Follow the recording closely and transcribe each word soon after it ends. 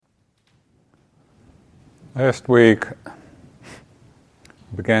Last week,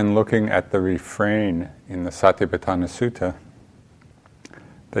 we began looking at the refrain in the Satipatthana Sutta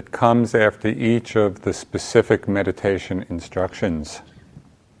that comes after each of the specific meditation instructions.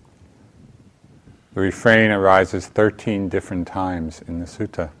 The refrain arises 13 different times in the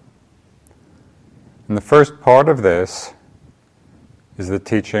sutta. And the first part of this is the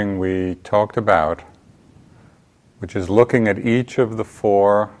teaching we talked about, which is looking at each of the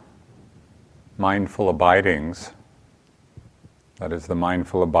four mindful abidings. That is the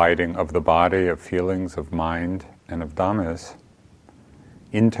mindful abiding of the body, of feelings, of mind, and of dhammas.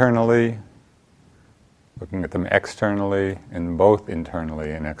 Internally, looking at them externally, and both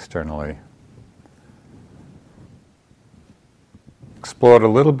internally and externally. Explored a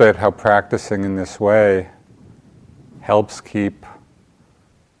little bit how practicing in this way helps keep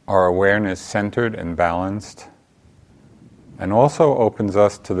our awareness centered and balanced, and also opens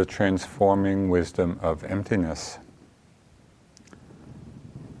us to the transforming wisdom of emptiness.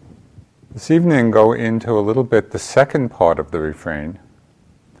 This evening, go into a little bit the second part of the refrain,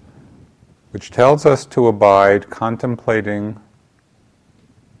 which tells us to abide contemplating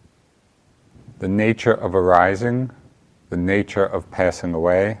the nature of arising, the nature of passing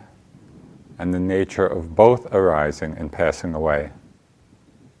away, and the nature of both arising and passing away,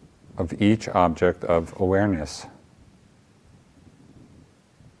 of each object of awareness.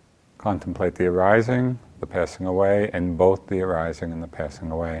 Contemplate the arising, the passing away, and both the arising and the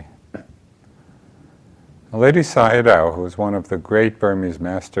passing away. Lady Sayadaw, who was one of the great Burmese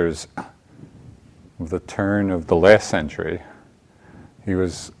masters of the turn of the last century, he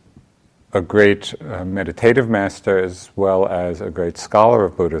was a great meditative master as well as a great scholar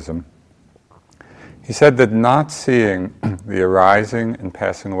of Buddhism. He said that not seeing the arising and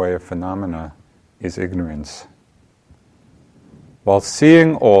passing away of phenomena is ignorance, while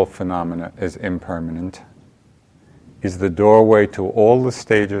seeing all phenomena as impermanent is the doorway to all the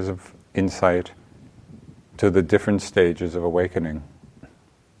stages of insight, to the different stages of awakening. So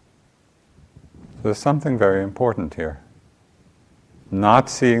there's something very important here. Not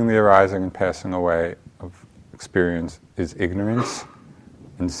seeing the arising and passing away of experience is ignorance,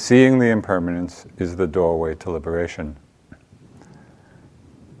 and seeing the impermanence is the doorway to liberation.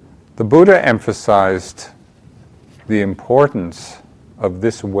 The Buddha emphasized the importance of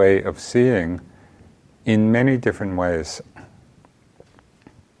this way of seeing in many different ways.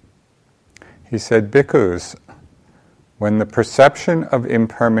 He said, "Bhikkhus, when the perception of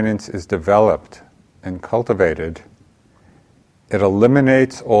impermanence is developed and cultivated, it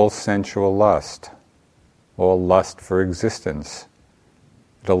eliminates all sensual lust, all lust for existence.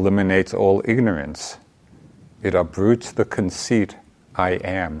 It eliminates all ignorance. It uproots the conceit, I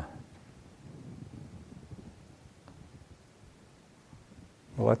am."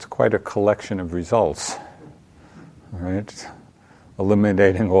 Well, that's quite a collection of results, right?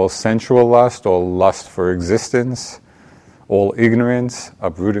 Eliminating all sensual lust, all lust for existence, all ignorance,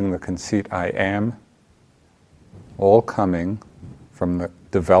 uprooting the conceit, I am, all coming from the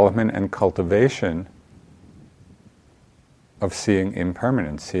development and cultivation of seeing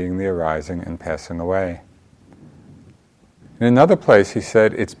impermanence, seeing the arising and passing away. In another place he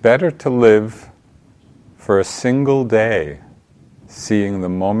said, it's better to live for a single day seeing the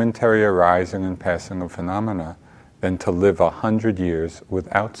momentary arising and passing of phenomena than to live 100 years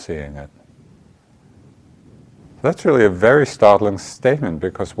without seeing it. That's really a very startling statement,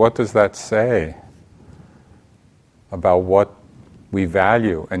 because what does that say about what we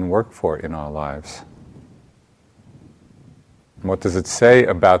value and work for in our lives? What does it say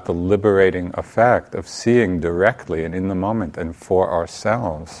about the liberating effect of seeing directly and in the moment and for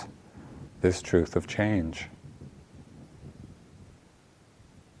ourselves this truth of change?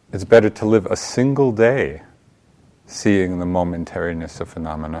 It's better to live a single day seeing the momentariness of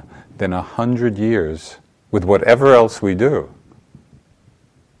phenomena than 100 years with whatever else we do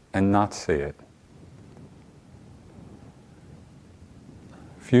and not see it.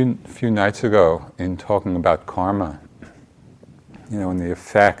 A few nights ago, in talking about karma, and the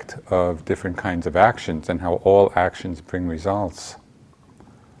effect of different kinds of actions and how all actions bring results,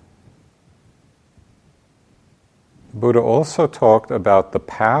 the Buddha also talked about the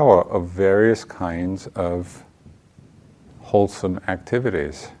power of various kinds of wholesome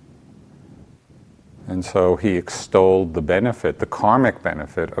activities. And so he extolled the benefit, the karmic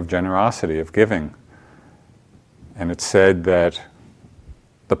benefit of generosity, of giving. And it said that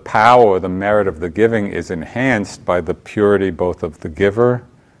the power, the merit of the giving is enhanced by the purity both of the giver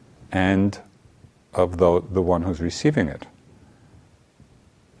and of the one who's receiving it.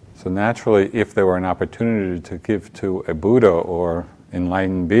 So naturally, if there were an opportunity to give to a Buddha or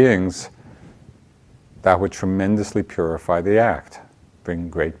enlightened beings, that would tremendously purify the act, bring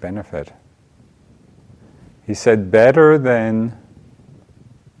great benefit. He said, better than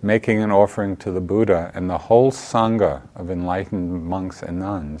making an offering to the Buddha and the whole Sangha of enlightened monks and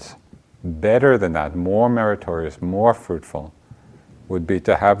nuns, better than that, more meritorious, more fruitful, would be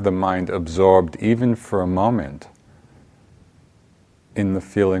to have the mind absorbed even for a moment in the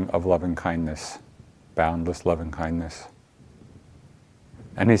feeling of loving kindness, boundless loving kindness.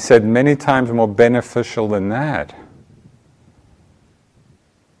 And he said many times more beneficial than that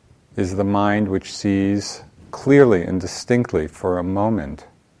is the mind which sees clearly and distinctly for a moment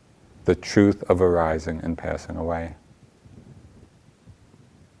the truth of arising and passing away.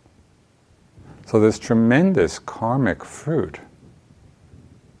 So there's tremendous karmic fruit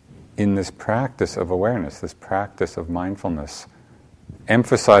in this practice of awareness, this practice of mindfulness,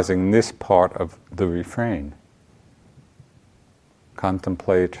 emphasizing this part of the refrain.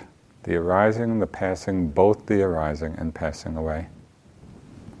 Contemplate the arising and the passing, both the arising and passing away.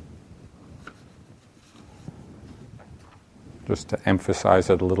 Just to emphasize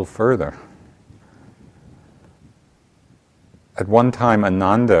it a little further. At one time,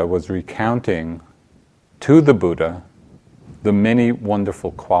 Ananda was recounting to the Buddha the many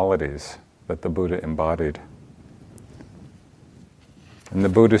wonderful qualities that the Buddha embodied. And the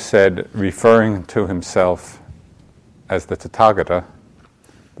Buddha said, referring to himself as the Tathagata,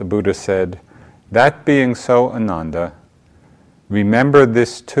 the Buddha said, "That being so, Ananda, remember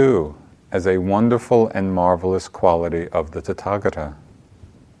this too as a wonderful and marvelous quality of the Tathagata.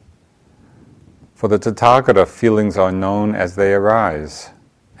 For the Tathagata, feelings are known as they arise,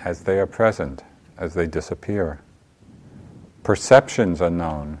 as they are present, as they disappear. Perceptions are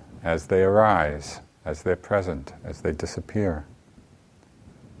known as they arise, as they're present, as they disappear.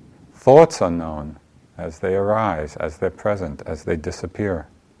 Thoughts are known as they arise, as they're present, as they disappear.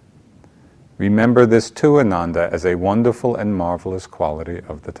 Remember this too, Ananda, as a wonderful and marvelous quality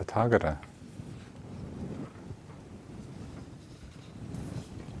of the Tathagata."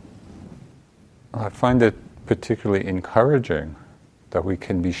 I find it particularly encouraging that we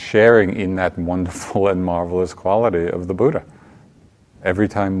can be sharing in that wonderful and marvelous quality of the Buddha every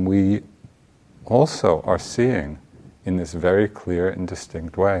time we also are seeing in this very clear and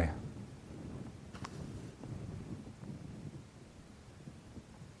distinct way.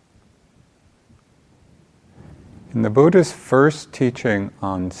 In the Buddha's first teaching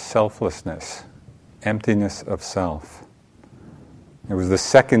on selflessness, emptiness of self, it was the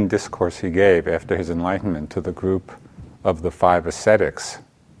second discourse he gave after his enlightenment to the group of the 5 ascetics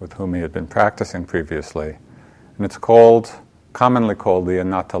with whom he had been practicing previously. And it's commonly called the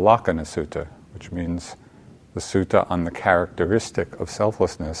Anattalakkhana Sutta, which means the sutta on the characteristic of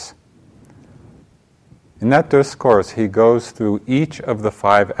selflessness. In that discourse, he goes through each of the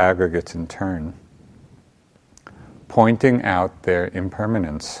 5 aggregates in turn, pointing out their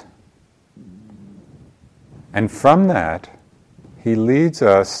impermanence. And from that, he leads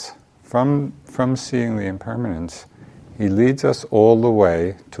us, from seeing the impermanence, he leads us all the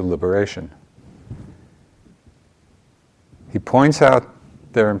way to liberation. He points out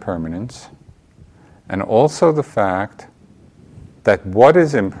their impermanence, and also the fact that what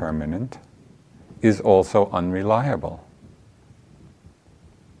is impermanent is also unreliable.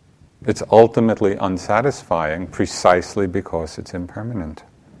 It's ultimately unsatisfying precisely because it's impermanent.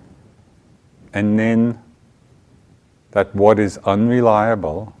 And then that what is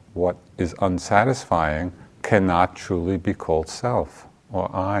unreliable, what is unsatisfying, cannot truly be called self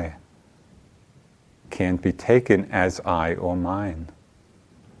or I. Can't be taken as I or mine.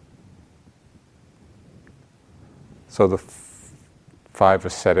 So the 5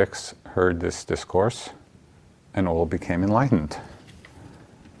 ascetics heard this discourse and all became enlightened.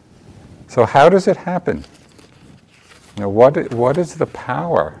 So how does it happen? What is the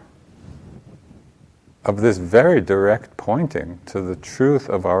power of this very direct pointing to the truth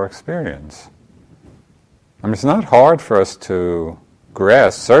of our experience? I mean, it's not hard for us to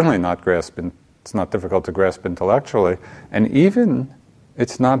grasp, certainly not grasp, it's not difficult to grasp intellectually, and even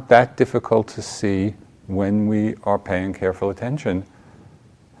it's not that difficult to see when we are paying careful attention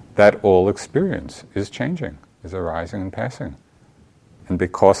that all experience is changing, is arising and passing. And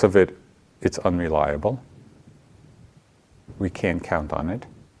because of it, it's unreliable. We can't count on it.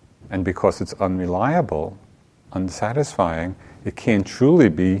 And because it's unreliable, unsatisfying, it can't truly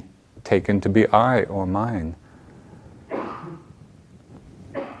be taken to be I or mine.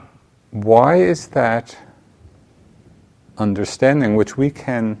 Why is that understanding, which we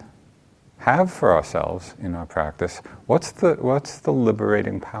can have for ourselves in our practice, what's the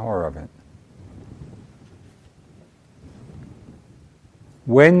liberating power of it?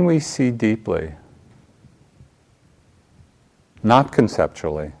 When we see deeply not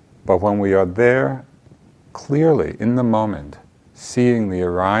conceptually, but when we are there clearly in the moment, seeing the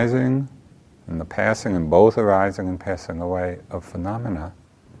arising and the passing, and both arising and passing away of phenomena,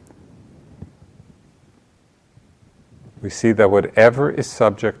 we see that whatever is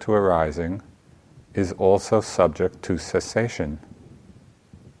subject to arising is also subject to cessation.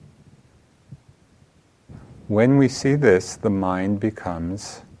 When we see this, the mind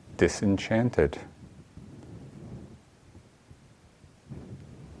becomes disenchanted.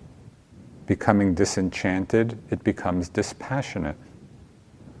 Becoming disenchanted, it becomes dispassionate.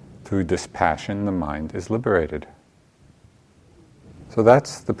 Through dispassion, the mind is liberated. So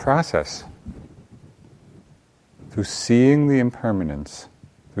that's the process. Through seeing the impermanence,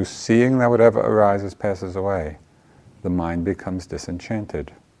 through seeing that whatever arises passes away, the mind becomes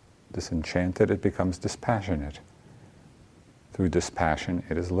disenchanted. Disenchanted, it becomes dispassionate. Through dispassion,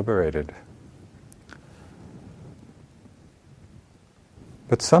 it is liberated.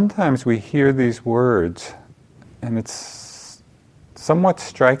 But sometimes we hear these words, and it's somewhat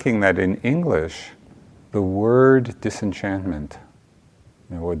striking that in English, the word disenchantment,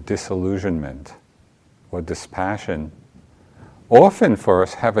 or disillusionment, or dispassion, often for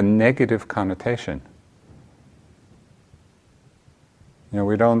us have a negative connotation.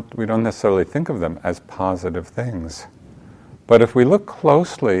 We don't necessarily think of them as positive things. But if we look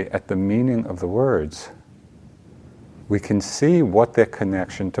closely at the meaning of the words, we can see what their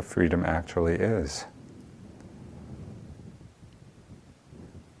connection to freedom actually is.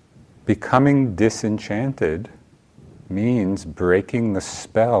 Becoming disenchanted means breaking the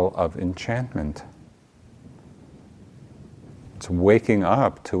spell of enchantment. It's waking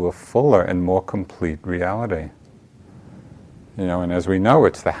up to a fuller and more complete reality. And as we know,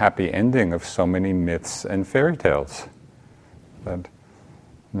 it's the happy ending of so many myths and fairy tales. That,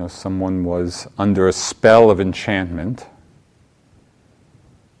 someone was under a spell of enchantment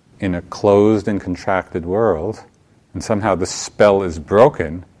in a closed and contracted world, and somehow the spell is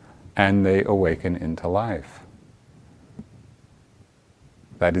broken, and they awaken into life.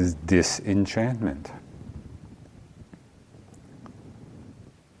 That is disenchantment.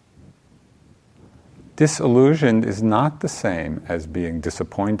 Disillusioned is not the same as being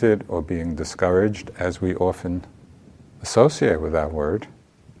disappointed or being discouraged, as we often associate with that word.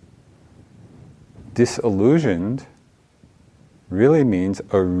 Disillusioned really means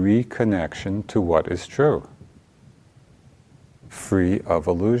a reconnection to what is true, free of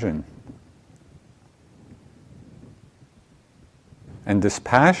illusion. And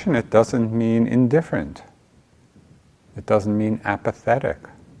dispassionate doesn't mean indifferent. It doesn't mean apathetic.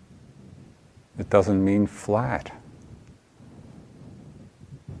 It doesn't mean flat.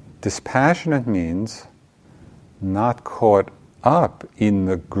 Dispassionate means not caught up in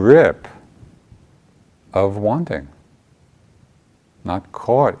the grip of wanting, not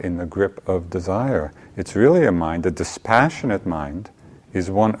caught in the grip of desire. It's really a mind, a dispassionate mind is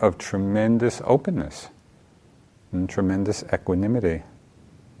one of tremendous openness and tremendous equanimity.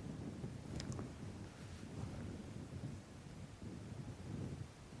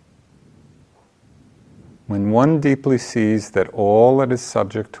 When one deeply sees that all that is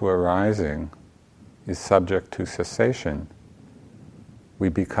subject to arising is subject to cessation, we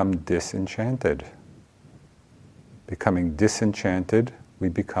become disenchanted. Becoming disenchanted, we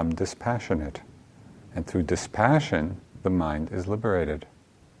become dispassionate. And through dispassion, the mind is liberated.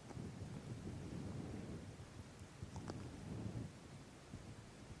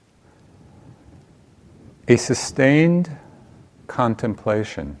 A sustained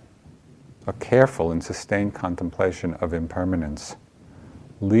contemplation, a careful and sustained contemplation of impermanence,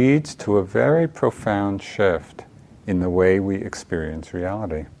 leads to a very profound shift in the way we experience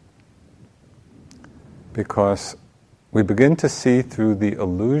reality. Because we begin to see through the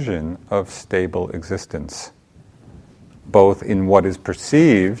illusion of stable existence, both in what is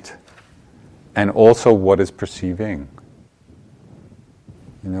perceived and also what is perceiving.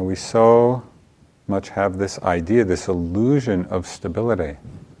 We so much have this idea, this illusion of stability.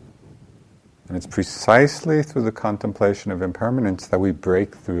 And it's precisely through the contemplation of impermanence that we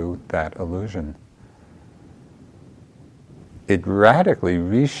break through that illusion. It radically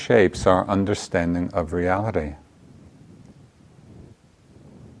reshapes our understanding of reality.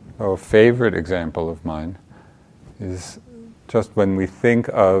 A favorite example of mine is just when we think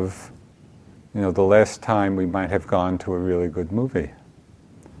of, the last time we might have gone to a really good movie.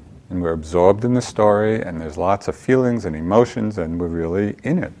 And we're absorbed in the story, and there's lots of feelings and emotions, and we're really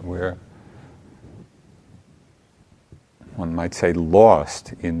in it. We're, one might say,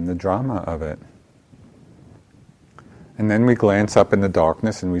 lost in the drama of it. And then we glance up in the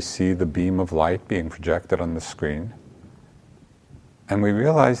darkness and we see the beam of light being projected on the screen. And we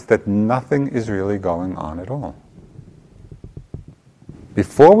realize that nothing is really going on at all.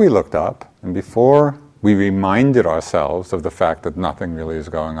 Before we looked up, and before we reminded ourselves of the fact that nothing really is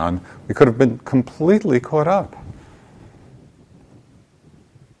going on, we could have been completely caught up.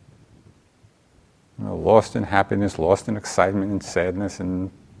 Lost in happiness, lost in excitement and sadness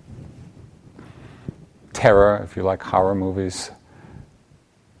and terror, if you like horror movies.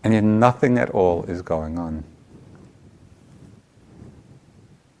 And yet nothing at all is going on.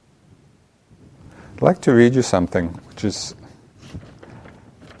 I'd like to read you something which is,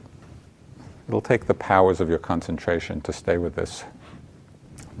 it'll take the powers of your concentration to stay with this.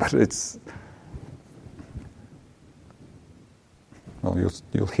 But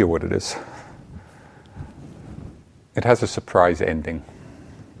you'll hear what it is. It has a surprise ending.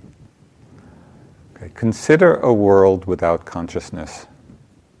 Okay. Consider a world without consciousness.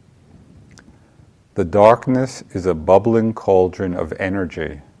 The darkness is a bubbling cauldron of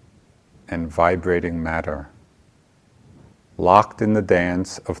energy and vibrating matter, locked in the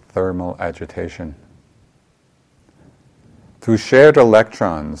dance of thermal agitation. Through shared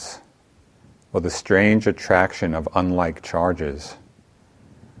electrons, or the strange attraction of unlike charges,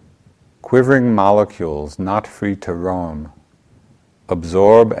 quivering molecules not free to roam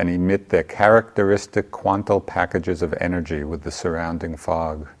absorb and emit their characteristic quantal packages of energy with the surrounding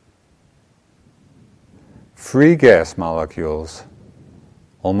fog. Free gas molecules,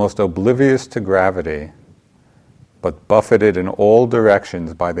 almost oblivious to gravity, but buffeted in all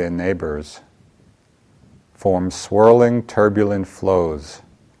directions by their neighbors, form swirling turbulent flows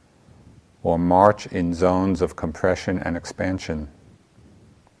or march in zones of compression and expansion.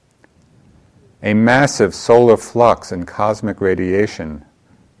 A massive solar flux and cosmic radiation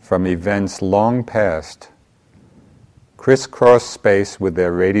from events long past crisscross space with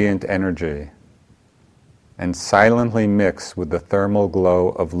their radiant energy and silently mix with the thermal glow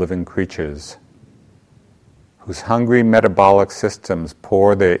of living creatures, whose hungry metabolic systems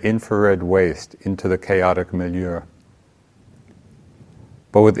pour their infrared waste into the chaotic milieu.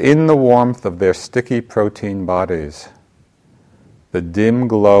 But within the warmth of their sticky protein bodies, the dim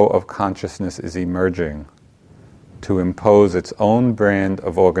glow of consciousness is emerging to impose its own brand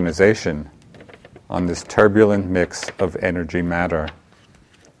of organization on this turbulent mix of energy matter.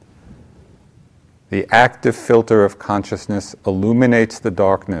 The active filter of consciousness illuminates the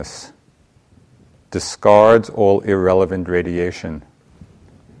darkness, discards all irrelevant radiation,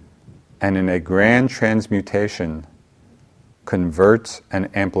 and in a grand transmutation converts and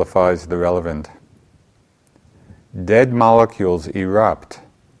amplifies the relevant. Dead molecules erupt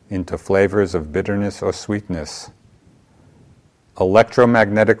into flavors of bitterness or sweetness.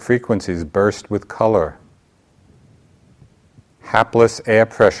 Electromagnetic frequencies burst with color. Hapless air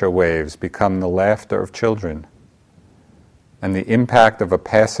pressure waves become the laughter of children, and the impact of a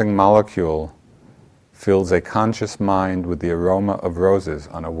passing molecule fills a conscious mind with the aroma of roses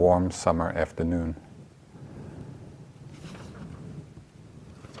on a warm summer afternoon.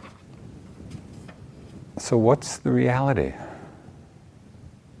 So what's the reality?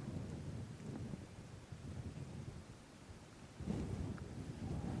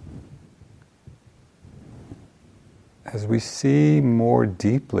 As we see more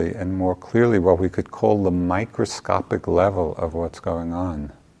deeply and more clearly what we could call the microscopic level of what's going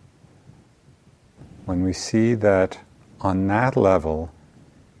on, when we see that on that level,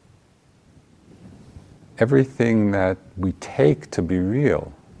 everything that we take to be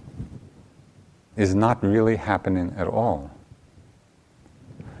real is not really happening at all.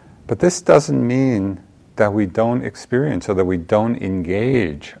 But this doesn't mean that we don't experience or that we don't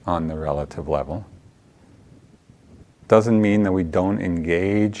engage on the relative level. It doesn't mean that we don't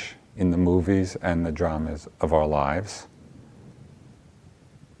engage in the movies and the dramas of our lives,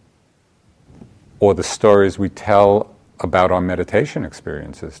 or the stories we tell about our meditation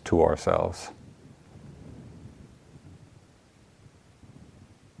experiences to ourselves.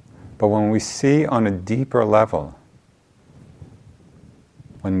 But when we see on a deeper level,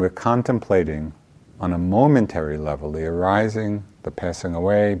 when we're contemplating on a momentary level the arising, the passing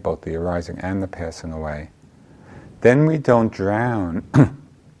away, both the arising and the passing away, then we don't drown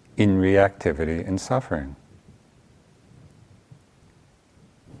in reactivity and suffering.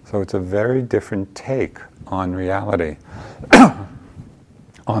 So it's a very different take on reality,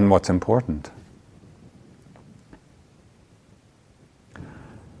 on what's important.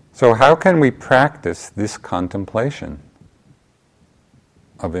 So how can we practice this contemplation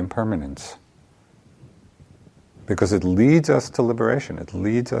of impermanence? Because it leads us to liberation, it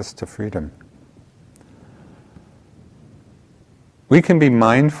leads us to freedom. We can be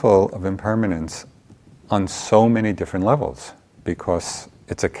mindful of impermanence on so many different levels. because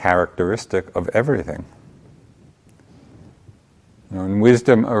it's a characteristic of everything. And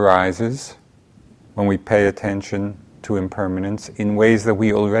wisdom arises when we pay attention to impermanence in ways that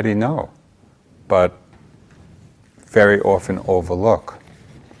we already know, but very often overlook.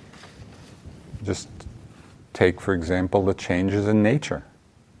 Just take, for example, the changes in nature.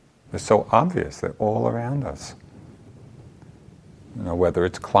 They're so obvious, they're all around us. Whether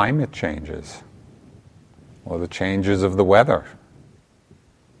it's climate changes, or the changes of the weather,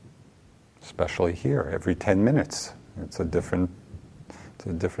 especially here, every 10 minutes, it's a different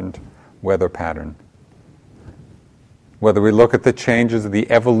weather pattern. Whether we look at the changes of the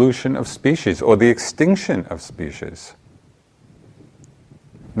evolution of species or the extinction of species.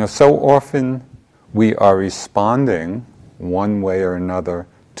 So often we are responding one way or another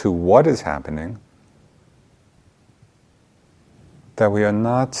to what is happening, that we are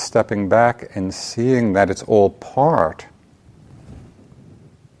not stepping back and seeing that it's all part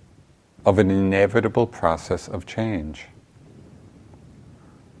of an inevitable process of change.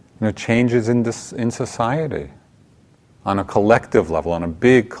 Changes in society, on a collective level, on a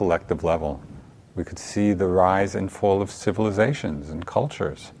big collective level. We could see the rise and fall of civilizations and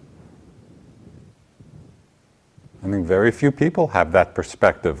cultures. I think very few people have that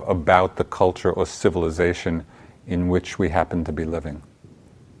perspective about the culture or civilization in which we happen to be living.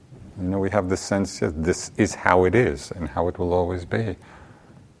 We have this sense that this is how it is and how it will always be.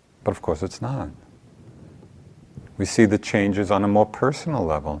 But of course it's not. We see the changes on a more personal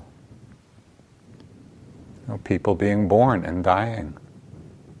level. People being born and dying.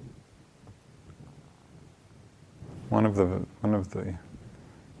 One of the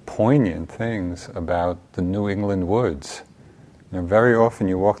poignant things about the New England woods, very often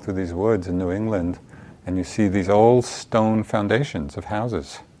you walk through these woods in New England and you see these old stone foundations of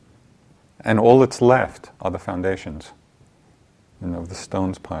houses. And all that's left are the foundations, of the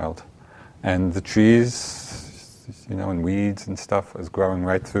stones piled. And the trees, and weeds and stuff is growing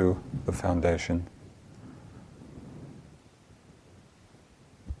right through the foundation.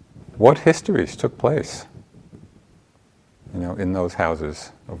 What histories took place, in those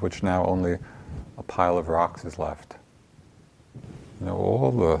houses, of which now only a pile of rocks is left?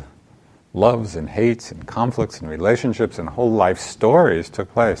 All the loves and hates and conflicts and relationships and whole life stories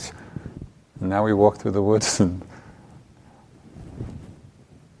took place. And now we walk through the woods and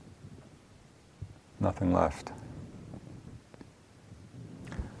nothing left.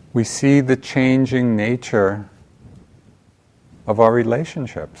 We see the changing nature of our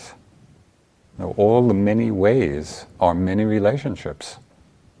relationships. All the many ways our many relationships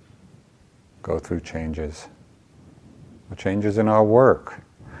go through changes. Changes in our work.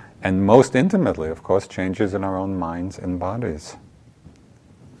 And most intimately, of course, changes in our own minds and bodies.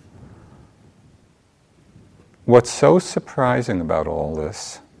 What's so surprising about all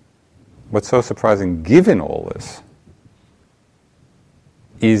this, what's so surprising given all this,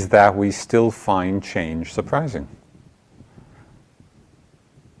 is that we still find change surprising.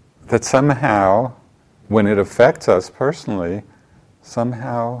 That somehow, when it affects us personally,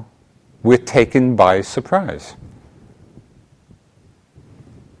 somehow we're taken by surprise.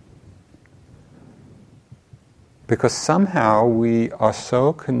 Because somehow we are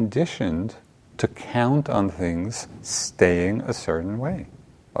so conditioned to count on things staying a certain way,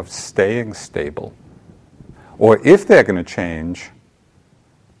 of staying stable. Or if they're going to change,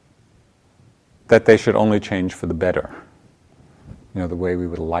 that they should only change for the better. The way we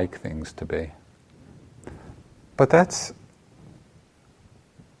would like things to be. But that's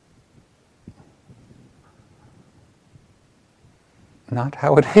not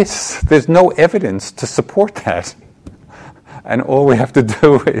how it is. There's no evidence to support that. And all we have to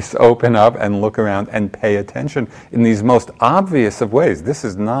do is open up and look around and pay attention in these most obvious of ways. This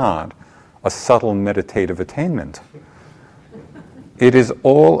is not a subtle meditative attainment. It is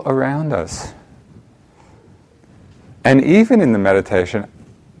all around us. And even in the meditation,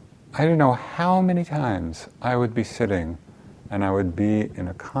 I don't know how many times I would be sitting and I would be in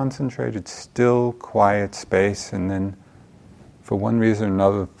a concentrated, still, quiet space, and then for one reason or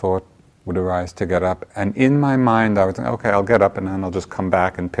another, thought would arise to get up. And in my mind, I would think, okay, I'll get up and then I'll just come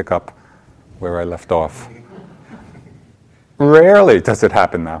back and pick up where I left off. Rarely does it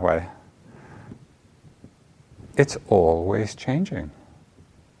happen that way. It's always changing.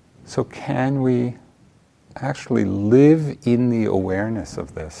 So can we actually live in the awareness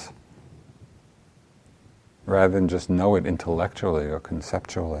of this rather than just know it intellectually or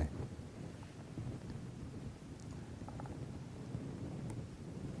conceptually?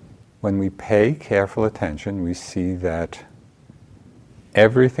 When we pay careful attention, we see that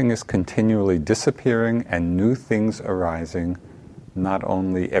everything is continually disappearing and new things arising not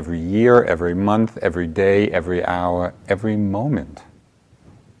only every year, every month, every day, every hour, every moment.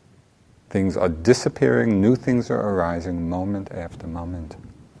 Things are disappearing, new things are arising moment after moment.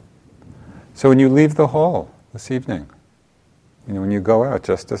 So when you leave the hall this evening, when you go out,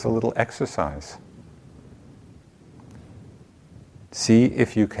 just as a little exercise, see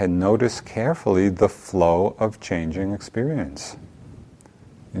if you can notice carefully the flow of changing experience.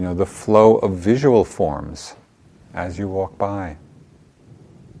 The flow of visual forms as you walk by,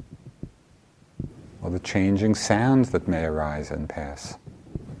 or the changing sounds that may arise and pass,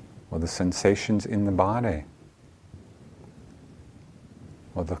 or the sensations in the body,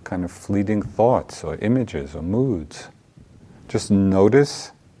 or the kind of fleeting thoughts or images or moods. Just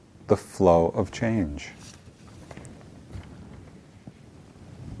notice the flow of change.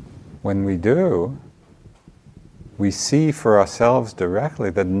 When we do, we see for ourselves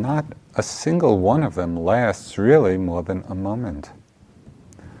directly that not a single one of them lasts really more than a moment.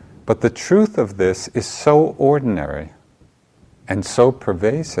 But the truth of this is so ordinary and so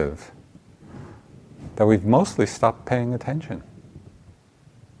pervasive that we've mostly stopped paying attention.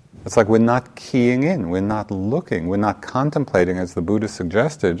 It's like we're not keying in, we're not looking, we're not contemplating, as the Buddha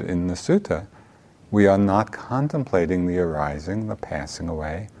suggested in the Sutta. We are not contemplating the arising, the passing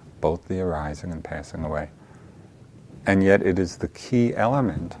away, both the arising and passing away. And yet it is the key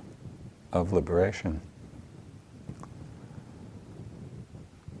element of liberation.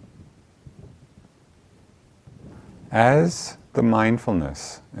 As the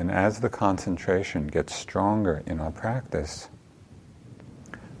mindfulness and as the concentration gets stronger in our practice,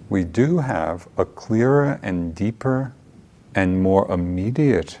 we do have a clearer and deeper and more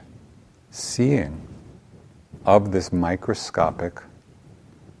immediate seeing of this microscopic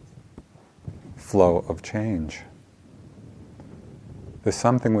flow of change. There's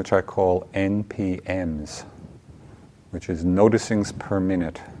something which I call NPMs, which is noticings per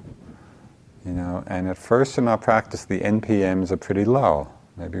minute. And at first in our practice the NPMs are pretty low.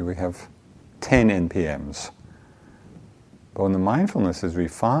 Maybe we have 10 NPMs. But when the mindfulness is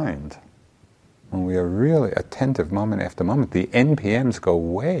refined, when we are really attentive moment after moment, the NPMs go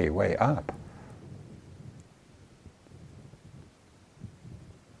way, way up.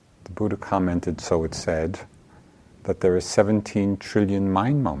 The Buddha commented, so it's said, that there are 17 trillion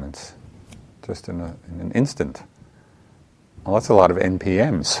mind moments just in an instant. Well, that's a lot of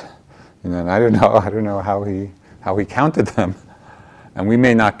NPMs. And I don't know how he counted them. And we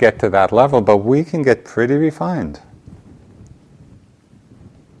may not get to that level, but we can get pretty refined.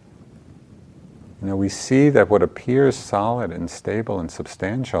 We see that what appears solid and stable and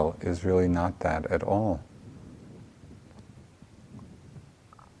substantial is really not that at all.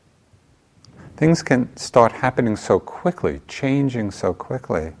 Things can start happening so quickly, changing so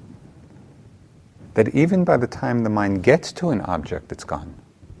quickly, that even by the time the mind gets to an object, it's gone.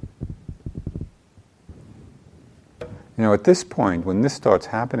 At this point, when this starts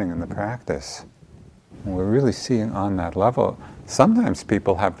happening in the practice, when we're really seeing on that level, sometimes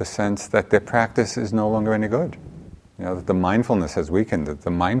people have the sense that their practice is no longer any good. That the mindfulness has weakened, that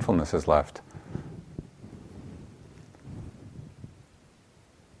the mindfulness has left.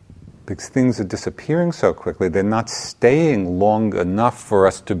 Because things are disappearing so quickly, they're not staying long enough for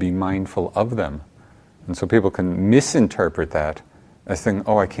us to be mindful of them. And so people can misinterpret that as saying,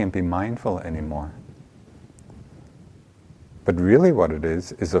 I can't be mindful anymore. But really what it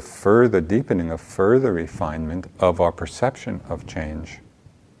is a further deepening, a further refinement of our perception of change.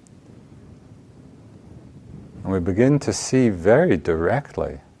 And we begin to see very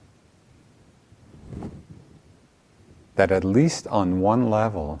directly that at least on one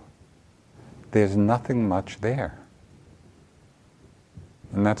level, there's nothing much there.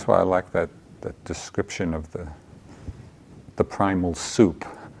 And that's why I like that description of the primal soup.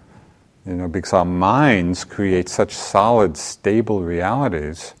 Because our minds create such solid, stable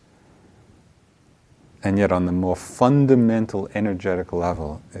realities, and yet on the more fundamental energetic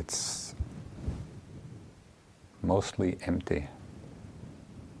level, it's mostly empty.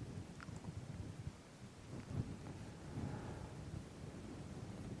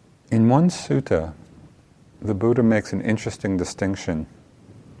 In one sutta, the Buddha makes an interesting distinction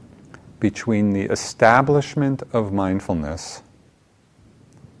between the establishment of mindfulness,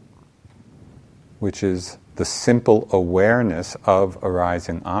 which is the simple awareness of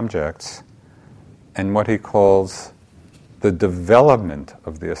arising objects, and what he calls the development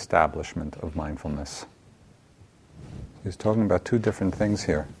of the establishment of mindfulness. He's talking about two different things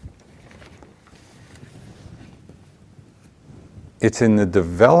here. It's in the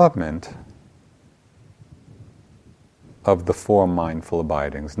development of the four mindful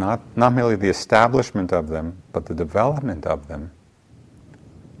abidings, not merely the establishment of them, but the development of them,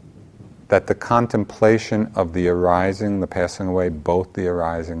 that the contemplation of the arising, the passing away, both the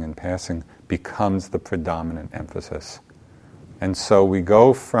arising and passing, becomes the predominant emphasis. And so we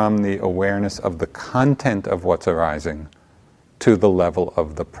go from the awareness of the content of what's arising to the level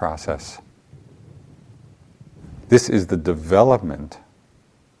of the process. This is the development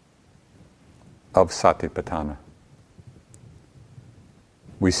of Satipatthana.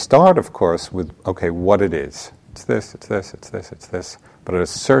 We start, of course, with, okay, what it is. It's this, it's this, it's this, it's this. But at a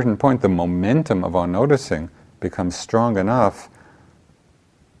certain point, the momentum of our noticing becomes strong enough,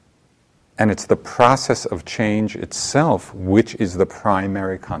 and it's the process of change itself which is the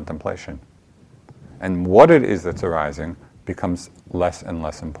primary contemplation. And what it is that's arising becomes less and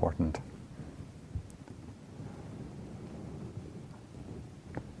less important.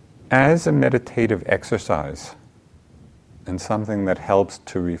 As a meditative exercise, and something that helps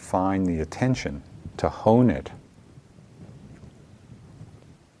to refine the attention, to hone it,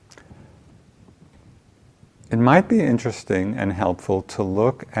 it might be interesting and helpful to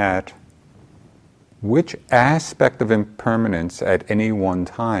look at which aspect of impermanence at any one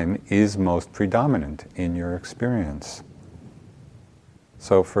time is most predominant in your experience.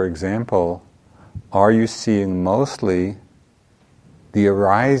 So, for example, are you seeing mostly the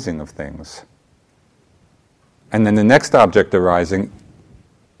arising of things? And then the next object arising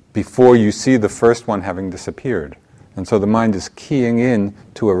before you see the first one having disappeared. And so the mind is keying in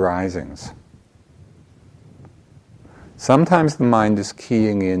to arisings. Sometimes the mind is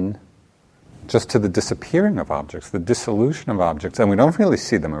keying in just to the disappearing of objects, the dissolution of objects, and we don't really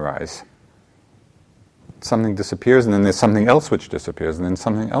see them arise. Something disappears, and then there's something else which disappears, and then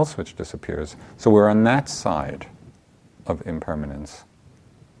something else which disappears. So we're on that side of impermanence.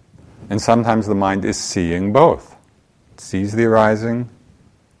 And sometimes the mind is seeing both. It sees the arising,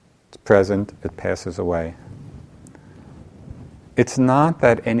 it's present, it passes away. It's not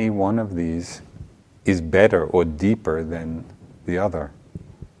that any one of these is better or deeper than the other.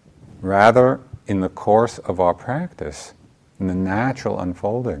 Rather, in the course of our practice, in the natural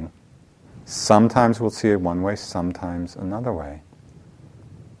unfolding, sometimes we'll see it one way, sometimes another way.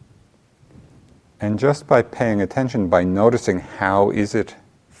 And just by paying attention, by noticing how is it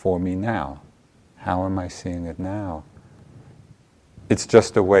for me now? How am I seeing it now? It's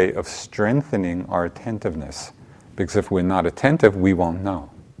just a way of strengthening our attentiveness. Because if we're not attentive, we won't know.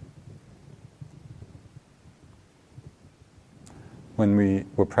 When we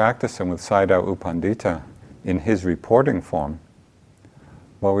were practicing with Sayadaw U Pandita in his reporting form,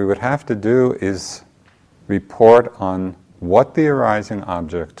 what we would have to do is report on what the arising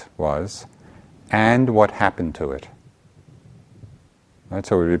object was and what happened to it. Right?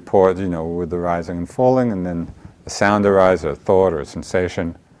 So we report, with the rising and falling, and then a sound arises, or a thought, or a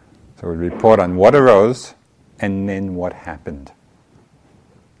sensation. So we report on what arose and then what happened.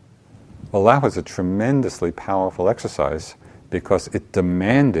 Well, that was a tremendously powerful exercise because it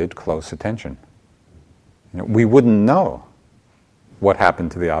demanded close attention. We wouldn't know what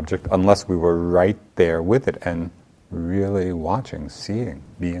happened to the object unless we were right there with it and really watching, seeing,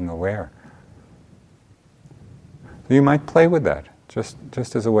 being aware. So you might play with that,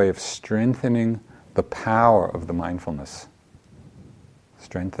 just as a way of strengthening the power of the mindfulness,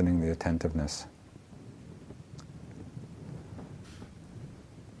 strengthening the attentiveness.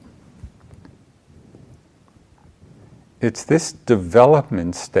 It's this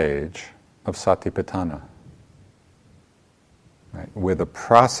development stage of Satipatthana, right, where the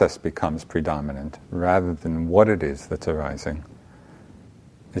process becomes predominant rather than what it is that's arising.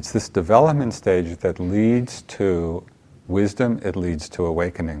 It's this development stage that leads to wisdom, it leads to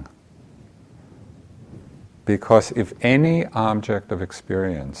awakening. Because if any object of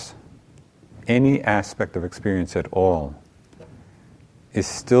experience, any aspect of experience at all, is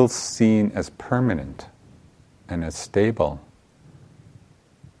still seen as permanent and as stable,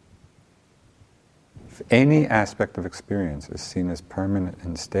 if any aspect of experience is seen as permanent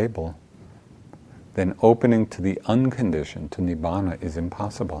and stable, then opening to the unconditioned, to Nibbana, is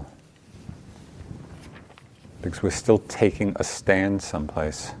impossible. Because we're still taking a stand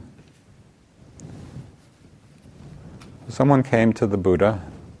someplace. Someone came to the Buddha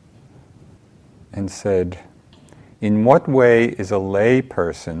and said, in what way is a lay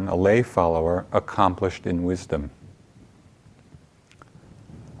person, a lay follower, accomplished in wisdom?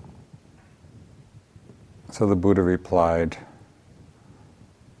 So the Buddha replied,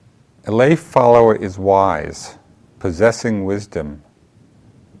 a lay follower is wise, possessing wisdom,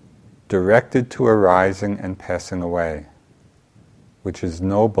 directed to arising and passing away, which is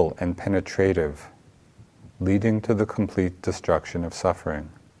noble and penetrative, leading to the complete destruction of suffering.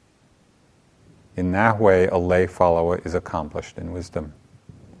 In that way, a lay follower is accomplished in wisdom.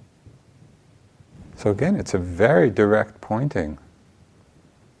 So again, it's a very direct pointing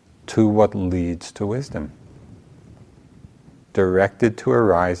to what leads to wisdom. Directed to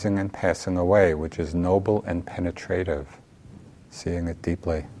arising and passing away, which is noble and penetrative, seeing it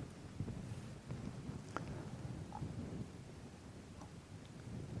deeply.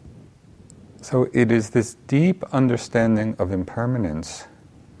 So it is this deep understanding of impermanence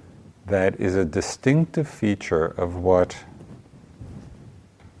that is a distinctive feature of what,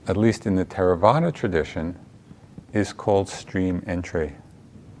 at least in the Theravada tradition, is called stream entry,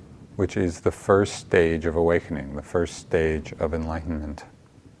 which is the first stage of awakening, the first stage of enlightenment.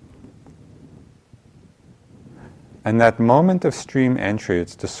 And that moment of stream entry,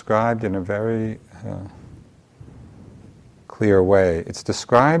 it's described in a very clear way. It's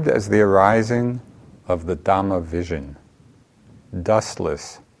described as the arising of the Dhamma vision,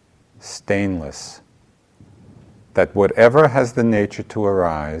 dustless, stainless, that whatever has the nature to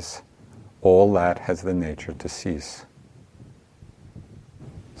arise, all that has the nature to cease.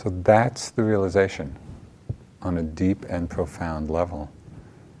 So that's the realization on a deep and profound level.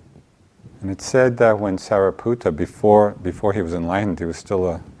 And it's said that when Sariputta, before he was enlightened, he was still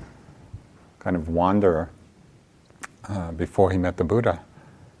a kind of wanderer before he met the Buddha.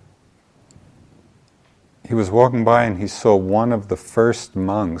 He was walking by and he saw one of the first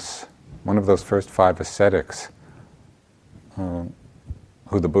monks, one of those first 5 ascetics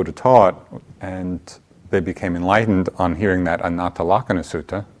who the Buddha taught, and they became enlightened on hearing that Anatta-lakkhana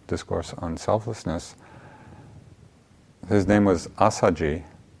Sutta, Discourse on Selflessness. His name was Asaji.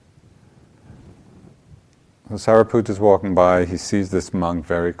 So Sariputta's walking by, he sees this monk,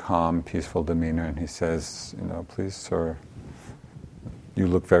 very calm, peaceful demeanor, and he says, please, sir, you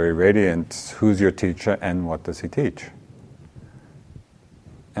look very radiant. Who's your teacher and what does he teach?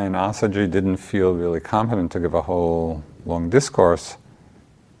 And Asaji didn't feel really competent to give a whole long discourse,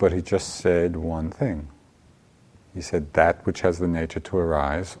 but he just said one thing. He said, that which has the nature to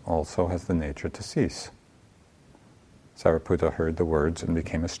arise also has the nature to cease. Sariputta heard the words and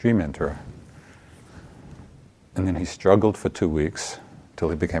became a stream enterer. And then he struggled for 2 weeks till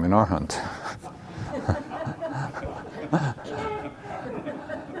he became an arhat.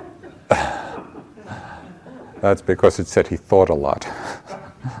 That's because it said he thought a lot.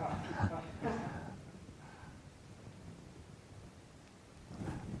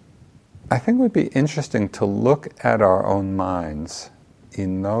 I think it would be interesting to look at our own minds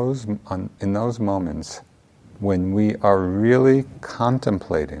in those moments when we are really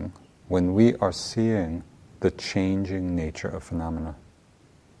contemplating, when we are seeing the changing nature of phenomena.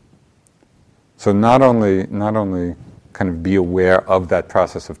 So not only kind of be aware of that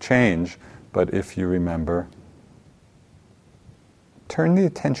process of change, but if you remember, turn the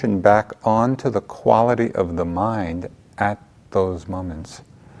attention back onto the quality of the mind at those moments.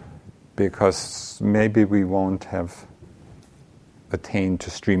 Because maybe we won't have attained to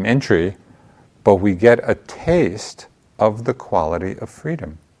stream entry, but we get a taste of the quality of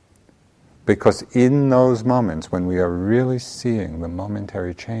freedom. Because in those moments when we are really seeing the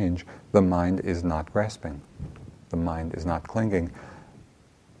momentary change, the mind is not grasping. The mind is not clinging.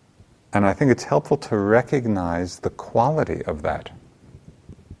 And I think it's helpful to recognize the quality of that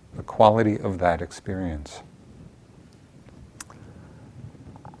experience.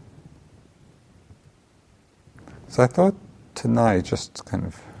 So I thought tonight, just kind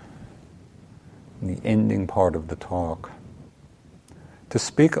of in the ending part of the talk, to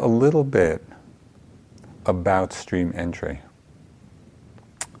speak a little bit about stream entry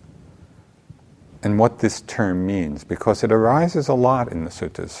and what this term means, because it arises a lot in the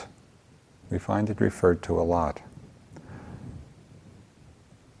suttas. We find it referred to a lot.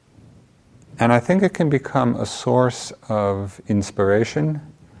 And I think it can become a source of inspiration,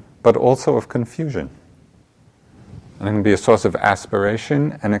 but also of confusion. And it can be a source of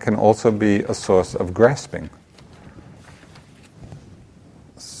aspiration, and it can also be a source of grasping.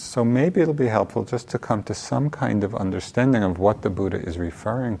 So maybe it'll be helpful just to come to some kind of understanding of what the Buddha is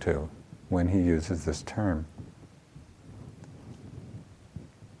referring to when he uses this term.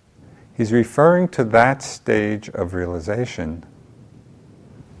 He's referring to that stage of realization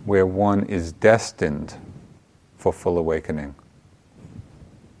where one is destined for full awakening.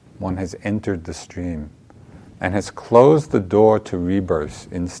 One has entered the stream and has closed the door to rebirth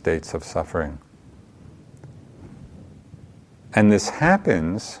in states of suffering. And this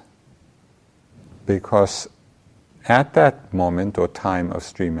happens because at that moment or time of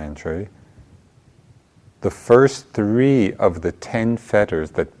stream entry, the first 3 of the 10 fetters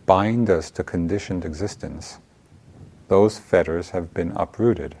that bind us to conditioned existence, those fetters have been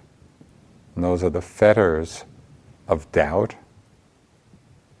uprooted. And those are the fetters of doubt,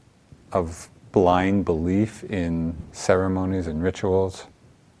 of blind belief in ceremonies and rituals,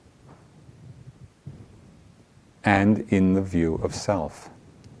 and in the view of self.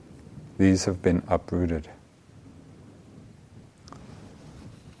 These have been uprooted.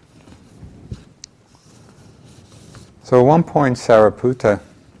 So at one point Sariputta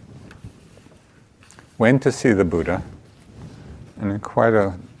went to see the Buddha, and in quite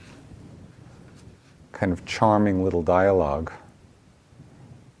a kind of charming little dialogue,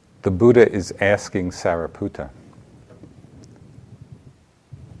 the Buddha is asking Sariputta,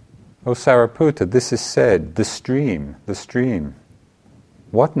 "O Sariputta, this is said, the stream, the stream.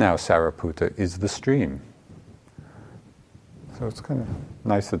 What now, Sariputta, is the stream?" So it's kind of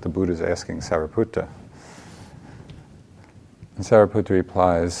nice that the Buddha is asking Sariputta. And Sariputta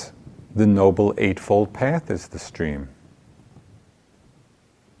replies, "The Noble Eightfold Path is the stream."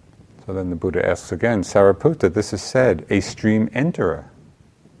 So then the Buddha asks again, "Sariputta, this is said, a stream enterer.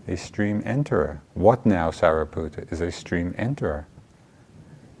 A stream enterer. What now, Sariputta, is a stream enterer?"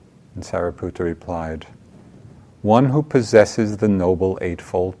 And Sariputta replied, "One who possesses the Noble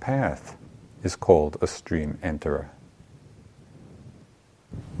Eightfold Path is called a stream enterer."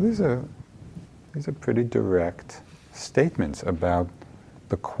 These are pretty direct statements about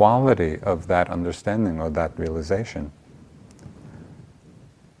the quality of that understanding or that realization.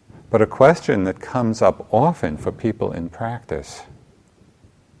 But a question that comes up often for people in practice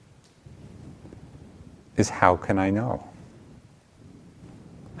is, how can I know?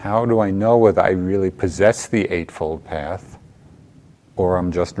 How do I know whether I really possess the Eightfold Path or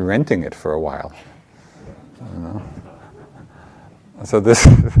I'm just renting it for a while? You know? So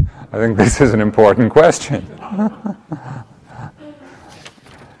I think this is an important question.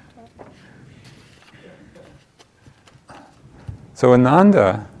 So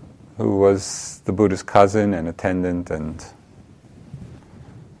Ananda, who was the Buddha's cousin and attendant and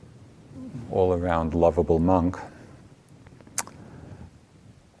all-around lovable monk,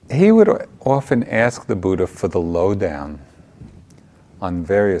 he would often ask the Buddha for the lowdown on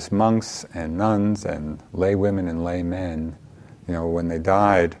various monks and nuns and lay women and lay men. You know, when they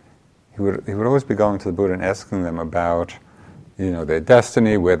died, he would always be going to the Buddha and asking them about, their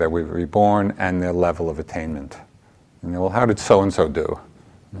destiny, where they were reborn, and their level of attainment. Well, how did so-and-so do?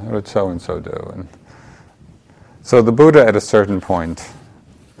 How did so-and-so do? And so the Buddha at a certain point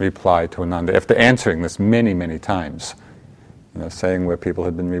replied to Ananda, after answering this many, many times, saying where people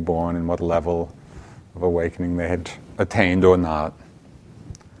had been reborn and what level of awakening they had attained or not.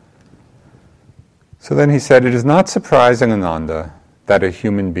 So then he said, "It is not surprising, Ananda, that a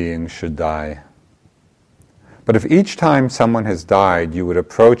human being should die. But if each time someone has died you would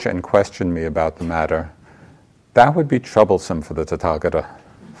approach and question me about the matter, that would be troublesome for the Tathagata.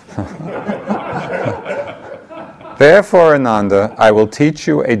 Therefore, Ananda, I will teach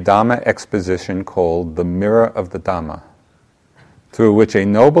you a Dhamma exposition called the Mirror of the Dhamma, through which a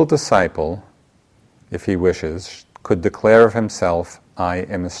noble disciple, if he wishes, could declare of himself, I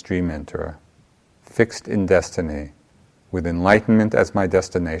am a stream enterer, fixed in destiny, with enlightenment as my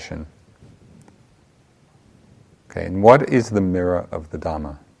destination." Okay, and what is the mirror of the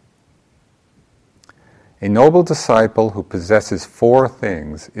Dhamma? A noble disciple who possesses four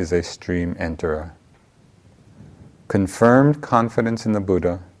things is a stream enterer. Confirmed confidence in the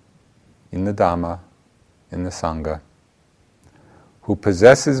Buddha, in the Dhamma, in the Sangha, who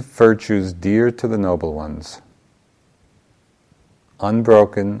possesses virtues dear to the noble ones,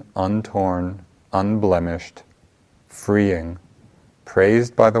 unbroken, untorn, unblemished, freeing,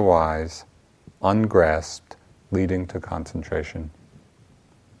 praised by the wise, ungrasped, leading to concentration.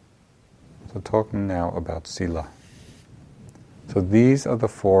 So talking now about sila. So these are the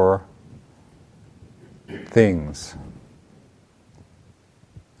four things.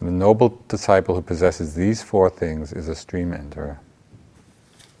 And the noble disciple who possesses these four things is a stream enterer.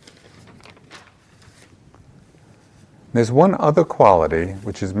 There's one other quality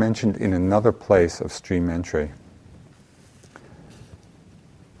which is mentioned in another place of stream entry.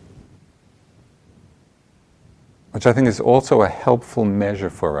 Which I think is also a helpful measure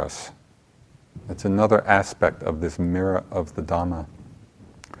for us. It's another aspect of this mirror of the Dhamma.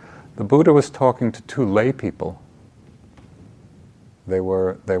 The Buddha was talking to two lay people. They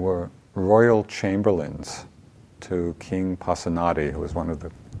were royal chamberlains to King Pasenadi, who was one of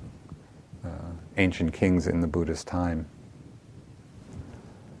the ancient kings in the Buddha's time.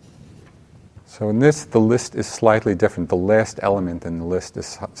 So in this, the list is slightly different. The last element in the list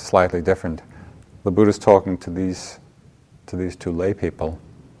is slightly different. The Buddha is talking to these two lay people.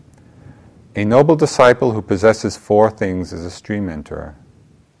 A noble disciple who possesses four things is a stream enterer.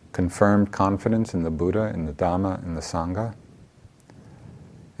 Confirmed confidence in the Buddha, in the Dhamma, in the Sangha.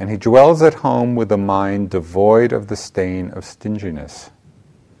 And he dwells at home with a mind devoid of the stain of stinginess,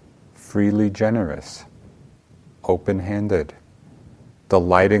 freely generous, open-handed,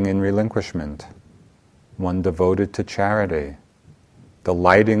 delighting in relinquishment, one devoted to charity,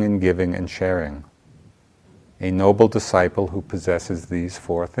 delighting in giving and sharing. A noble disciple who possesses these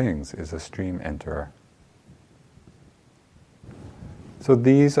four things is a stream enterer. So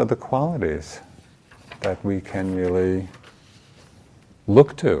these are the qualities that we can really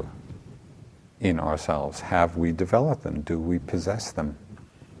look to in ourselves. Have we developed them? Do we possess them?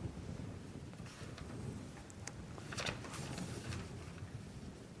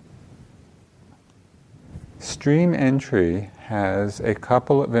 Stream entry has a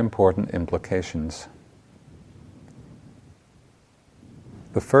couple of important implications.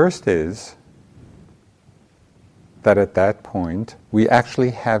 The first is that at that point we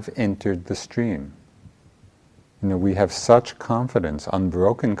actually have entered the stream. We have such confidence,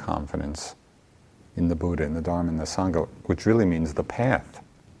 unbroken confidence in the Buddha, in the Dharma, and the Sangha, which really means the path.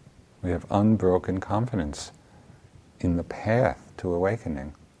 We have unbroken confidence in the path to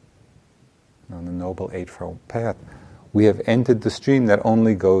awakening, on the Noble Eightfold Path. We have entered the stream that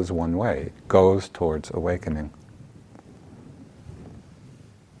only goes one way. It goes towards awakening.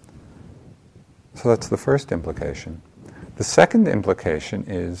 So that's the first implication. The second implication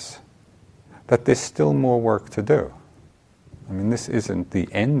is that there's still more work to do. This isn't the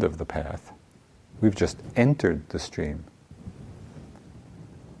end of the path. We've just entered the stream.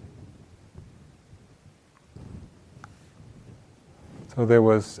 So there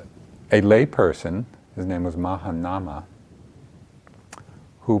was a lay person, his name was Mahanama,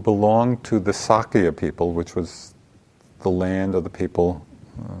 who belonged to the Sakya people, which was the land of the people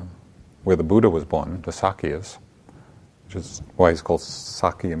where the Buddha was born, the Sakyas, which is why he's called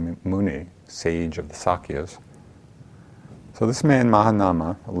Sakya Muni, sage of the Sakyas. So this man,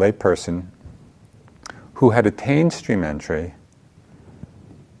 Mahanama, a lay person who had attained stream entry,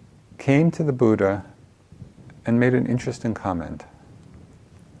 came to the Buddha and made an interesting comment.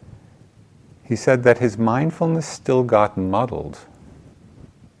 He said that his mindfulness still got muddled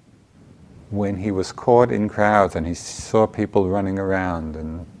when he was caught in crowds and he saw people running around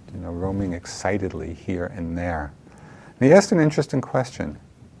and roaming excitedly here and there. And he asked an interesting question.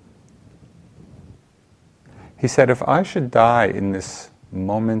 He said, if I should die in this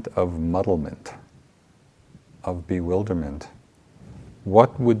moment of muddlement, of bewilderment,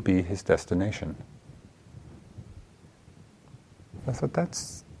 what would be his destination? I thought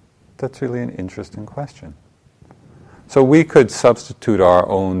that's really an interesting question. So we could substitute our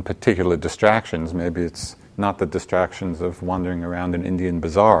own particular distractions. Maybe it's not the distractions of wandering around an Indian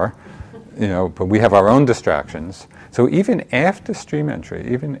bazaar, but we have our own distractions. So even after stream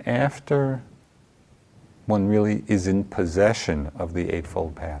entry, even after one really is in possession of the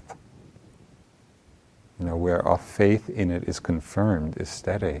Eightfold Path, where our faith in it is confirmed, is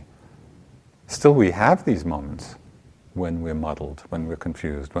steady, still we have these moments when we're muddled, when we're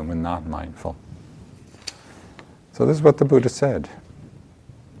confused, when we're not mindful. So this is what the Buddha said.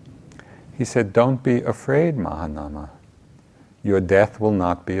 He said, don't be afraid, Mahanama. Your death will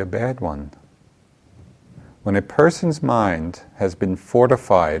not be a bad one. When a person's mind has been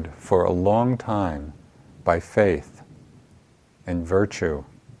fortified for a long time by faith and virtue,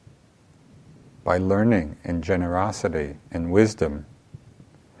 by learning and generosity and wisdom,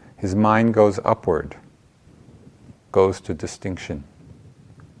 his mind goes upward, goes to distinction.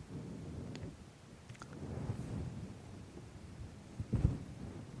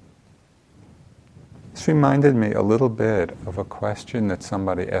 This reminded me a little bit of a question that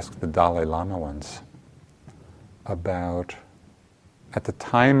somebody asked the Dalai Lama once about, at the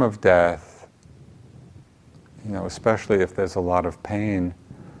time of death, especially if there's a lot of pain,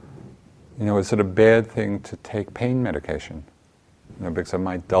 is it a bad thing to take pain medication? Because it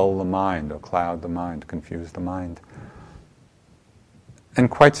might dull the mind or cloud the mind, confuse the mind. And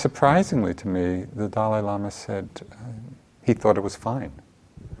quite surprisingly to me, the Dalai Lama said he thought it was fine.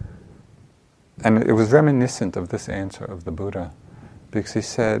 And it was reminiscent of this answer of the Buddha, because he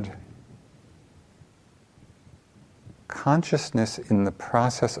said, consciousness in the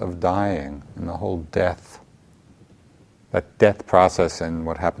process of dying, in the whole death, that death process and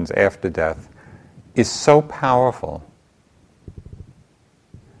what happens after death, is so powerful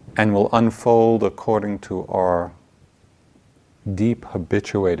and will unfold according to our deep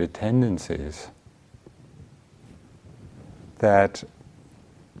habituated tendencies, that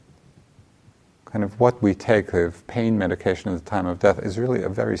kind of what we take of pain medication at the time of death is really a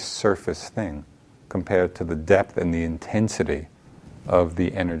very surface thing compared to the depth and the intensity of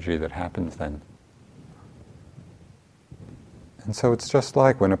the energy that happens then. And so it's just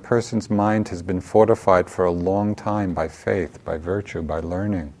like when a person's mind has been fortified for a long time by faith, by virtue, by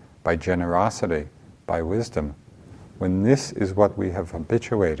learning, by generosity, by wisdom. When this is what we have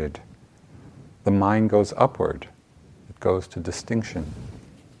habituated, the mind goes upward. It goes to distinction.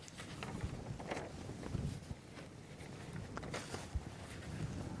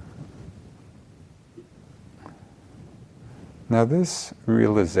 Now this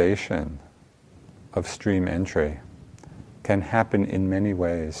realization of stream entry can happen in many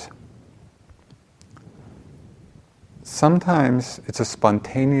ways. Sometimes it's a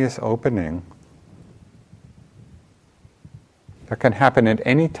spontaneous opening that can happen at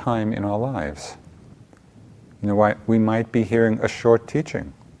any time in our lives. You know, we might be hearing a short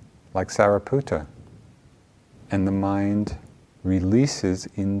teaching, like Sariputta, and the mind releases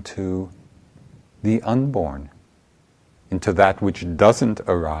into the unborn, into that which doesn't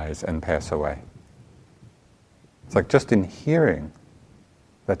arise and pass away. It's like just in hearing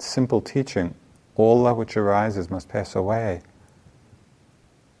that simple teaching, all that which arises must pass away.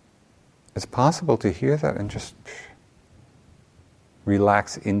 It's possible to hear that and just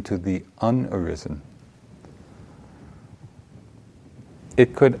relax into the unarisen.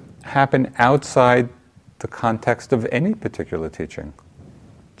 It could happen outside the context of any particular teaching.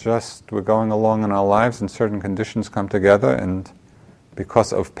 Just we're going along in our lives and certain conditions come together, and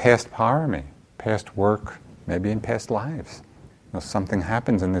because of past parami, past work, maybe in past lives, something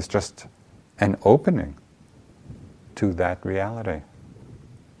happens and there's just an opening to that reality.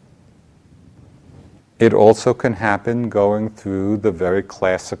 It also can happen going through the very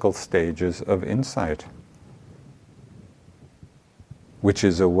classical stages of insight, which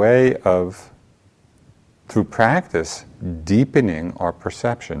is a way of, through practice, deepening our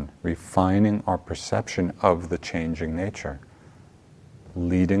perception, refining our perception of the changing nature,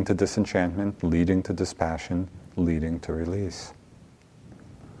 leading to disenchantment, leading to dispassion, leading to release.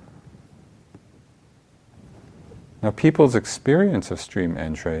 Now, people's experience of stream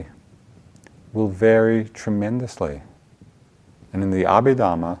entry will vary tremendously. And in the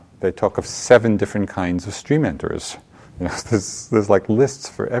Abhidhamma, they talk of 7 different kinds of stream enterers. There's like lists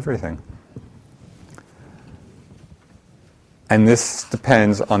for everything. And this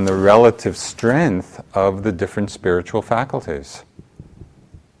depends on the relative strength of the different spiritual faculties.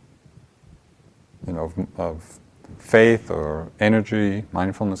 Of faith or energy,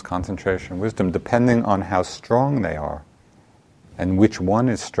 mindfulness, concentration, wisdom, depending on how strong they are and which one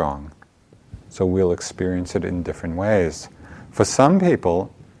is strong. So we'll experience it in different ways. For some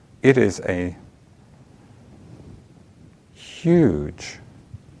people, it is a huge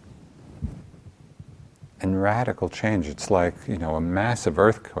and radical change. It's like, a massive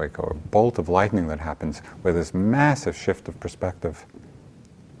earthquake or a bolt of lightning that happens where there's massive shift of perspective.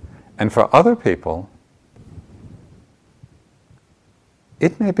 And for other people,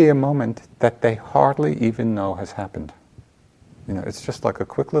 it may be a moment that they hardly even know has happened. It's just like a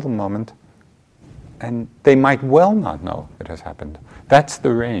quick little moment, and they might well not know it has happened. That's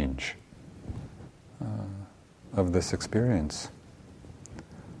the range of this experience.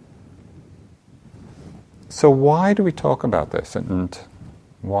 So why do we talk about this, and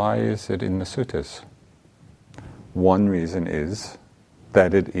why is it in the suttas? One reason is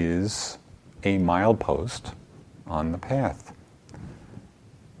that it is a milepost on the path.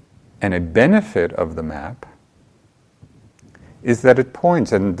 And a benefit of the map is that it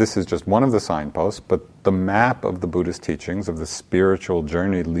points, and this is just one of the signposts, but the map of the Buddhist teachings, of the spiritual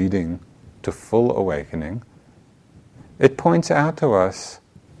journey leading to full awakening, it points out to us,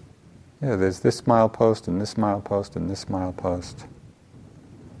 there's this milepost and this milepost and this milepost.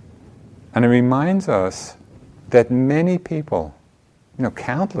 And it reminds us that many people,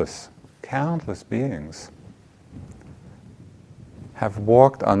 countless beings, have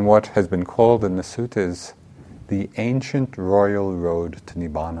walked on what has been called in the suttas the ancient royal road to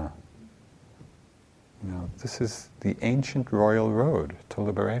Nibbana. This is the ancient royal road to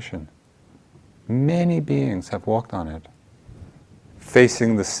liberation. Many beings have walked on it,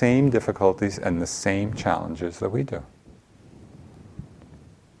 facing the same difficulties and the same challenges that we do.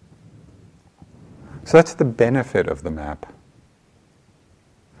 So that's the benefit of the map.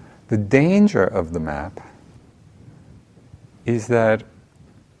 The danger of the map is that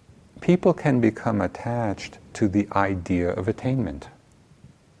people can become attached to the idea of attainment.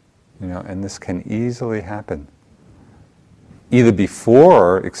 And this can easily happen. Either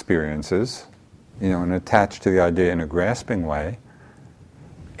before experiences, and attached to the idea in a grasping way,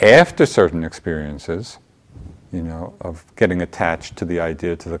 after certain experiences, of getting attached to the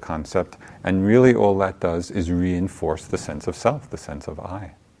idea, to the concept, and really all that does is reinforce the sense of self, the sense of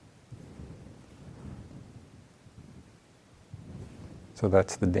I. So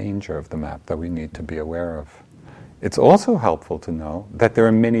that's the danger of the map that we need to be aware of. It's also helpful to know that there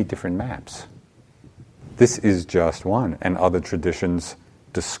are many different maps. This is just one, and other traditions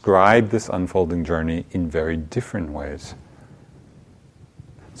describe this unfolding journey in very different ways.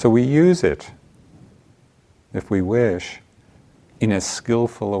 So we use it, if we wish, in as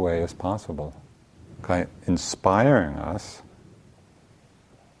skillful a way as possible, okay? Inspiring us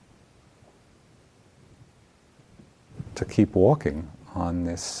to keep walking on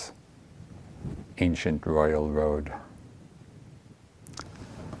this ancient royal road.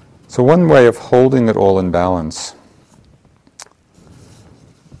 So one way of holding it all in balance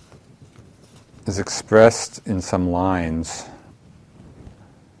is expressed in some lines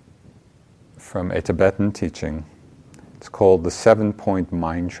from a Tibetan teaching. It's called the 7-Point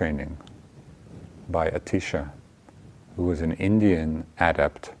Mind Training by Atisha, who was an Indian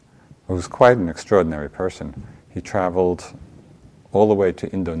adept who was quite an extraordinary person. He traveled all the way to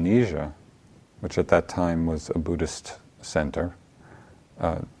Indonesia, which at that time was a Buddhist center,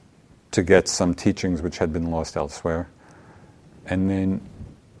 to get some teachings which had been lost elsewhere. And then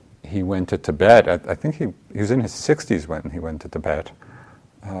he went to Tibet. I think he was in his 60s when he went to Tibet.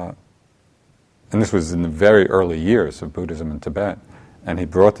 And this was in the very early years of Buddhism in Tibet. And he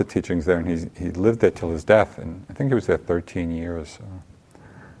brought the teachings there, and he lived there till his death. And I think he was there 13 years.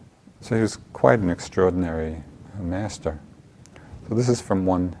 So he was quite an extraordinary master. So this is from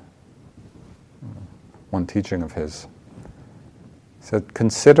one teaching of his. He said,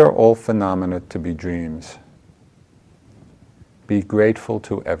 "Consider all phenomena to be dreams. Be grateful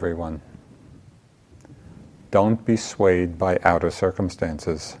to everyone. Don't be swayed by outer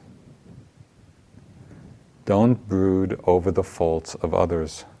circumstances. Don't brood over the faults of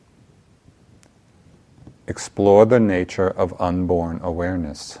others. Explore the nature of unborn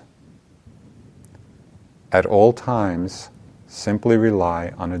awareness. At all times, simply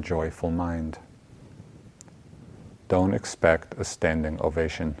rely on a joyful mind. Don't expect a standing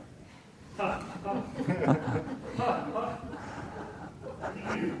ovation."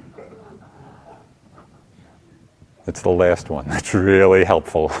 It's the last one that's really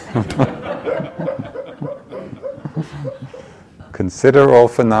helpful. Consider all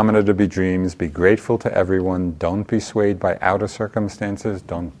phenomena to be dreams. Be grateful to everyone. Don't be swayed by outer circumstances.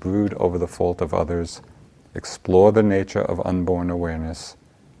 Don't brood over the fault of others. Explore the nature of unborn awareness.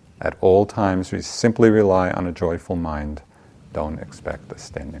 At all times, we simply rely on a joyful mind. Don't expect a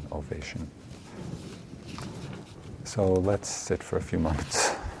standing ovation. So let's sit for a few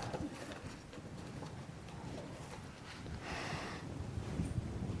moments.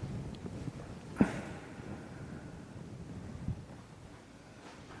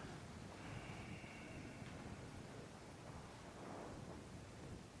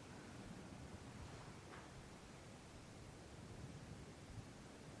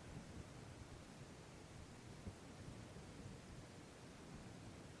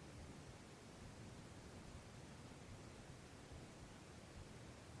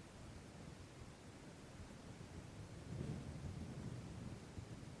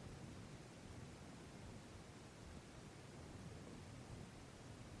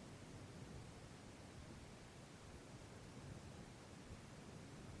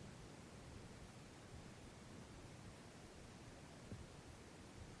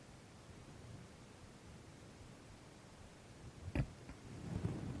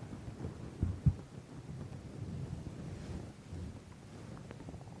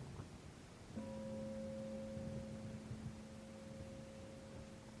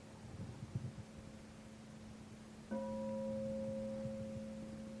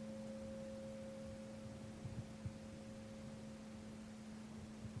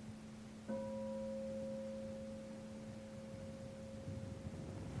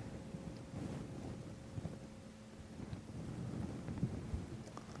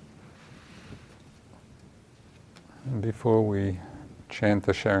 Before we chant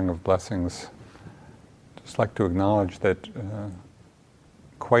the sharing of blessings, I'd just like to acknowledge that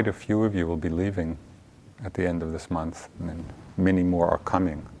quite a few of you will be leaving at the end of this month, and then many more are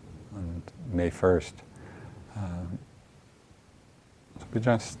coming on May 1st. So it'd be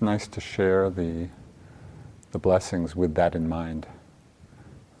just nice to share the blessings with that in mind.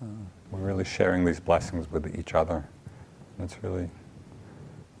 We're really sharing these blessings with each other. It's really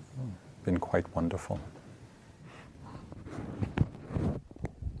been quite wonderful.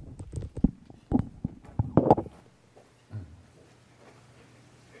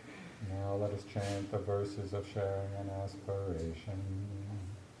 Now let us chant the verses of sharing and aspiration.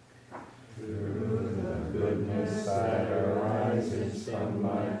 Through the goodness that arises from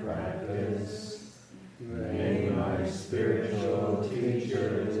my practice, may my my spiritual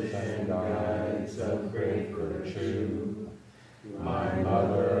teachers and guides of great virtue, my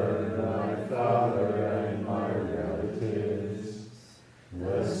mother, my father, and my relatives,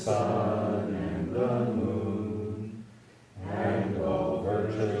 the sun and the moon, and all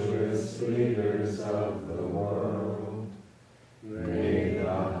virtuous leaders of the world. May the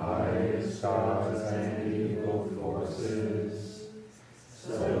highest gods and evil forces,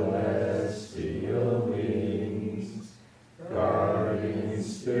 celestial beings, guardian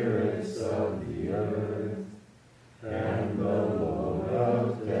spirits of the earth, and the Lord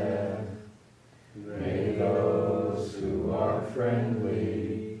of death, may those who are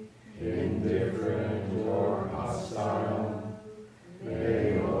friendly, indifferent, or hostile,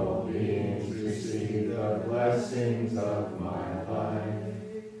 may all beings receive the blessings of my life.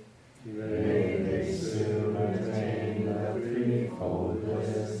 May they soon attain the threefold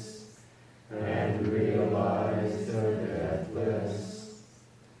bliss and realize the deathless.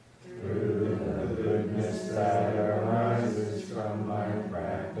 Through the goodness that arises from my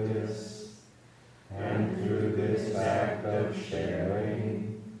practice, and through this act of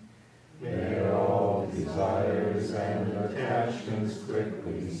sharing, may all desires and attachments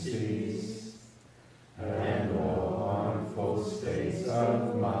quickly cease, and all harmful states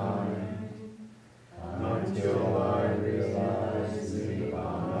of mind, until I realize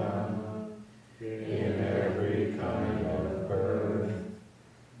Nibbana in every kind of birth.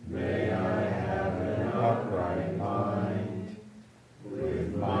 May I have an upright mind,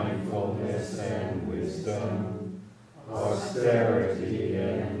 with mindfulness and wisdom, austerity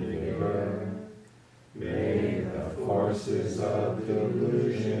and vigor. May the forces of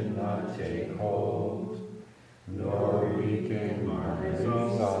delusion not take hold, nor weaken my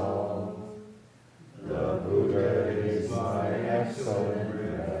resolve. The Buddha is my excellent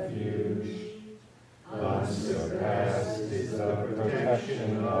refuge. Unsurpassed is the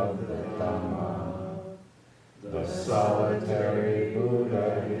protection of the Dhamma. The solitary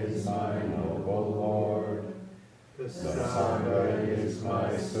Buddha is my noble Lord. The Sangha is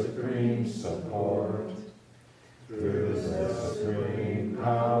my supreme support. Through the supreme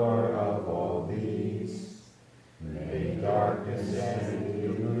power of all these, may darkness and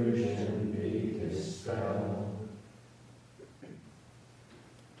illusion be dispelled.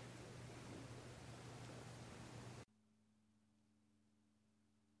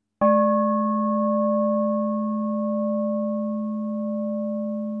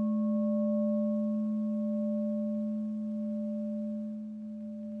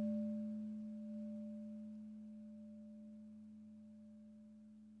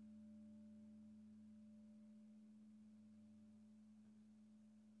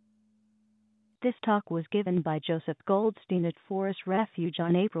 This talk was given by Joseph Goldstein at Forest Refuge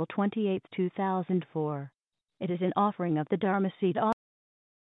on April 28, 2004. It is an offering of the Dharma Seed.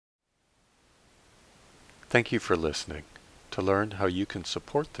 Thank you for listening. To learn how you can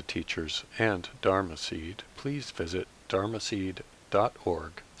support the teachers and Dharma Seed, please visit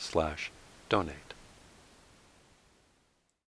dharmaseed.org/donate.